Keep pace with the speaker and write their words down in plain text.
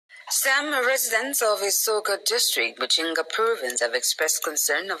Some residents of Isoka district, Muchinga province, have expressed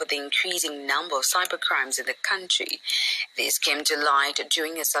concern over the increasing number of cybercrimes in the country. This came to light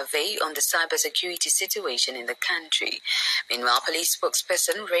during a survey on the cybersecurity situation in the country. Meanwhile, police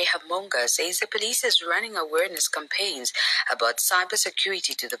spokesperson Ray Hamonga says the police is running awareness campaigns about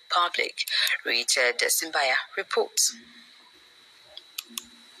cybersecurity to the public. Richard Simbaya reports.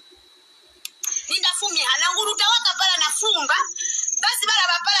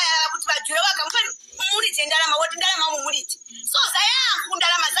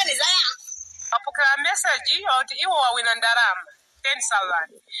 Apokera message oti iwo wawina ndalama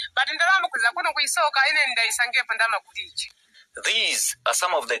 10,000 but ndalama kuza kuno kuisoka ine ndaisangie pandama kuliji. These are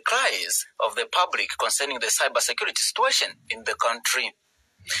some of the cries of the public concerning the cybersecurity situation in the country.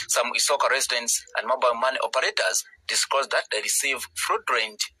 Some Isoka residents and mobile money operators disclosed that they receive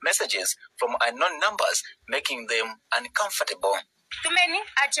fraudulent messages from unknown numbers, making them uncomfortable. Tumeni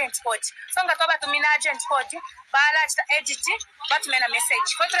agent code. Songa toba tumina agent code. Bala chita edit. Batumena message.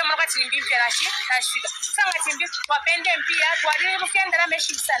 Kotule mwaka chimbi mpia nashida. Songa chimbi wapende mpia. Tuwadili mkenda na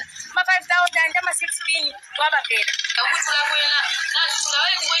meshi sana. Ma 5,000 ama 6 pini. Tuwaba beda. Kutula kuena.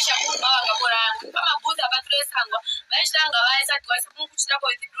 Tunawe kuwesha kumbawa kapora yangu. Kama kuza batule sangwa. Baishita anga waisa tuwasa kumkuchita kwa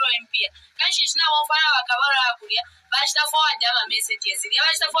withdraw mpia. Kanshi ishina wafana wakabara wakulia. Baishita forward ama messages. Ya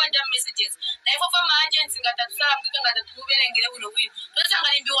baishita forward ama messages. Na ifo fama agents ngata tusala pika ngata tumubele ngile uno wino.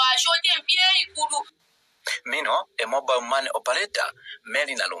 Meanwhile, a mobile money operator,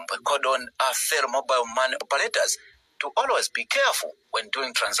 Melina Lumbe, called on our fellow mobile money operators to always be careful when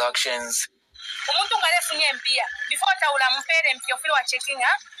doing transactions. Umuntu ngalefunye mpia before taula mpere mpia ofili wa checking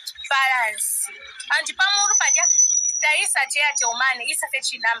balance. Anti pamuru paja taisa cheate omani isa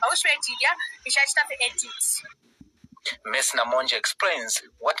fechi number ushwe tija ishachita fe edit. Mesna Monje explains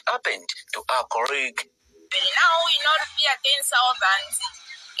what happened to our colleague. Now we not pay 10,000.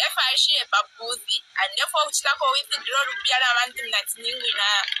 If I share a pussy, and therefore which taco with the draw rupia around that new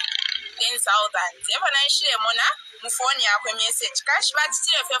 10,000. If I share mona, Mufonia message, cash but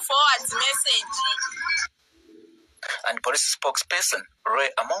still a forward message. And police spokesperson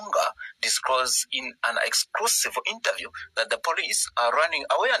Ray Hamonga disclosed in an exclusive interview that the police are running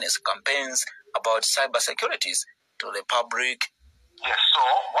awareness campaigns about cybersecurity to the public. Yes, so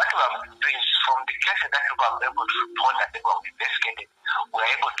what we are doing is from the cases that we are able to report and we are investigating, we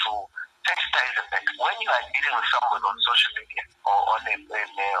are able to sensitize them that when you are dealing with someone on social media or on the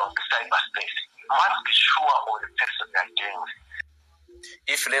cyberspace, you must be sure of the person they are dealing with.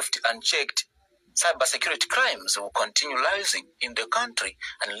 If left unchecked, cybersecurity crimes will continue rising in the country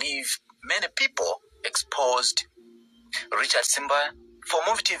and leave many people exposed. Richard Simbaya for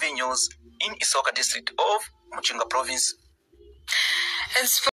Movie TV News in Isoka district of Muchinga province.